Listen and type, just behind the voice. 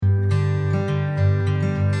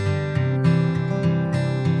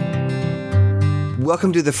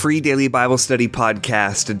Welcome to the Free Daily Bible Study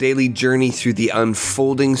Podcast, a daily journey through the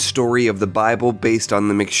unfolding story of the Bible based on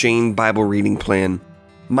the M'Cheyne Bible Reading Plan.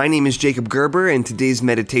 My name is Jacob Gerber, and today's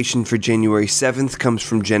meditation for January 7th comes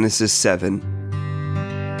from Genesis 7.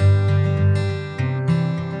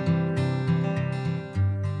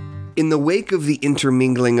 In the wake of the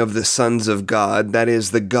intermingling of the sons of God, that is,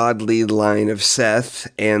 the godly line of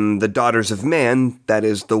Seth, and the daughters of man, that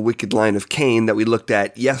is, the wicked line of Cain that we looked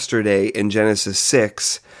at yesterday in Genesis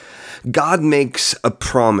 6, God makes a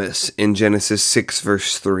promise in Genesis 6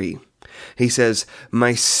 verse 3. He says,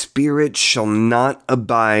 "My spirit shall not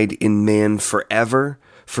abide in man forever,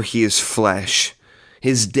 for he is flesh.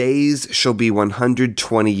 His days shall be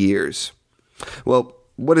 120 years. Well,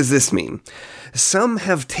 what does this mean? Some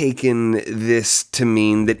have taken this to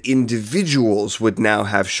mean that individuals would now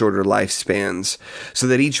have shorter lifespans, so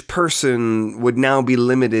that each person would now be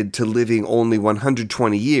limited to living only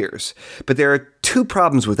 120 years. But there are two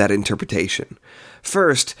problems with that interpretation.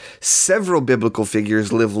 First, several biblical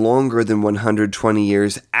figures live longer than 120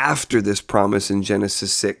 years after this promise in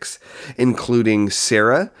Genesis 6, including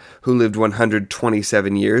Sarah, who lived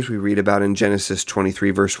 127 years, we read about in Genesis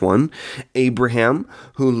 23, verse 1, Abraham,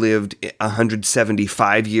 who lived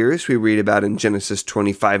 175 years, we read about in Genesis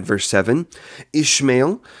 25, verse 7,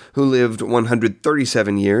 Ishmael, who lived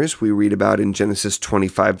 137 years, we read about in Genesis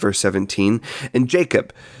 25, verse 17, and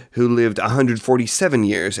Jacob, who lived 147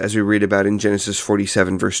 years, as we read about in Genesis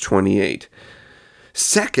 47, verse 28.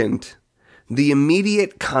 Second, the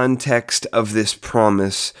immediate context of this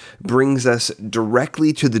promise brings us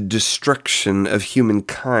directly to the destruction of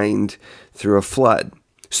humankind through a flood.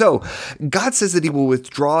 So, God says that he will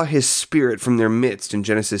withdraw his spirit from their midst in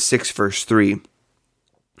Genesis 6, verse 3.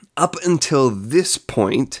 Up until this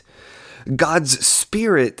point, God's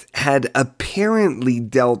Spirit had apparently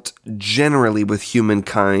dealt generally with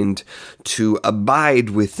humankind to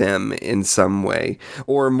abide with them in some way,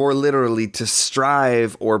 or more literally, to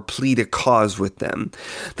strive or plead a cause with them.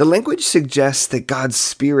 The language suggests that God's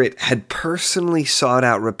Spirit had personally sought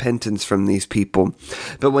out repentance from these people,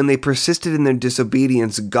 but when they persisted in their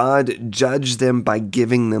disobedience, God judged them by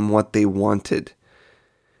giving them what they wanted.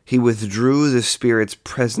 He withdrew the Spirit's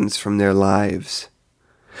presence from their lives.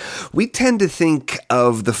 We tend to think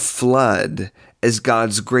of the flood as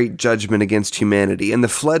God's great judgment against humanity, and the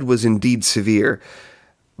flood was indeed severe.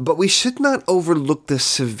 But we should not overlook the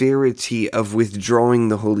severity of withdrawing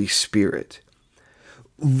the Holy Spirit.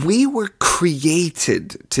 We were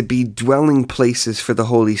created to be dwelling places for the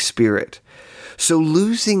Holy Spirit. So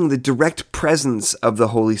losing the direct presence of the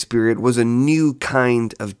Holy Spirit was a new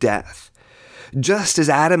kind of death. Just as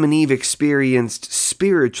Adam and Eve experienced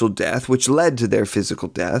spiritual death, which led to their physical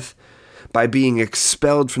death, by being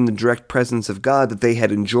expelled from the direct presence of God that they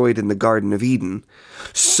had enjoyed in the Garden of Eden,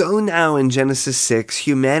 so now in Genesis 6,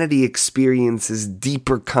 humanity experiences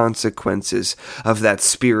deeper consequences of that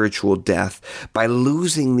spiritual death by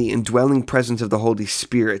losing the indwelling presence of the Holy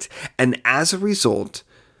Spirit, and as a result,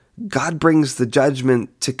 God brings the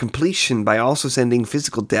judgment to completion by also sending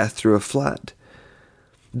physical death through a flood.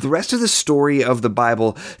 The rest of the story of the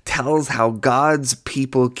Bible tells how God's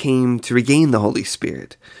people came to regain the Holy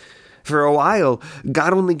Spirit. For a while,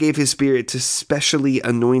 God only gave his Spirit to specially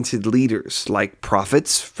anointed leaders, like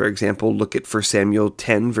prophets, for example, look at 1 Samuel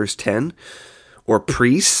 10, verse 10, or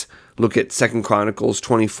priests, look at 2 Chronicles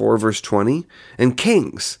 24, verse 20, and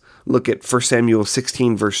kings, look at 1 Samuel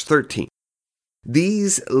 16, verse 13.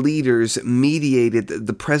 These leaders mediated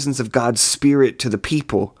the presence of God's Spirit to the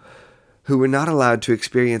people, who were not allowed to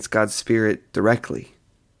experience God's Spirit directly.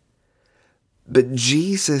 But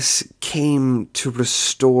Jesus came to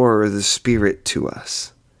restore the Spirit to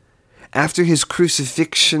us. After his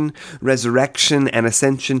crucifixion, resurrection, and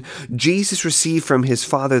ascension, Jesus received from his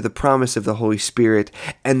Father the promise of the Holy Spirit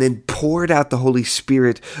and then poured out the Holy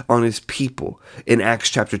Spirit on his people in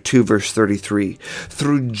Acts chapter 2, verse 33.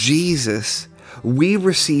 Through Jesus, we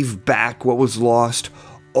receive back what was lost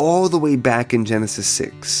all the way back in Genesis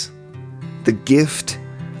 6. The gift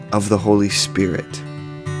of the Holy Spirit.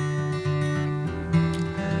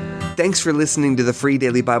 Thanks for listening to the Free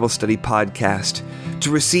Daily Bible Study Podcast. To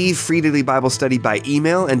receive Free Daily Bible Study by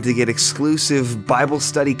email and to get exclusive Bible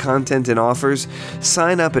study content and offers,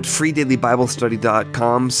 sign up at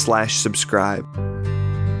freedailybiblestudy.com/subscribe.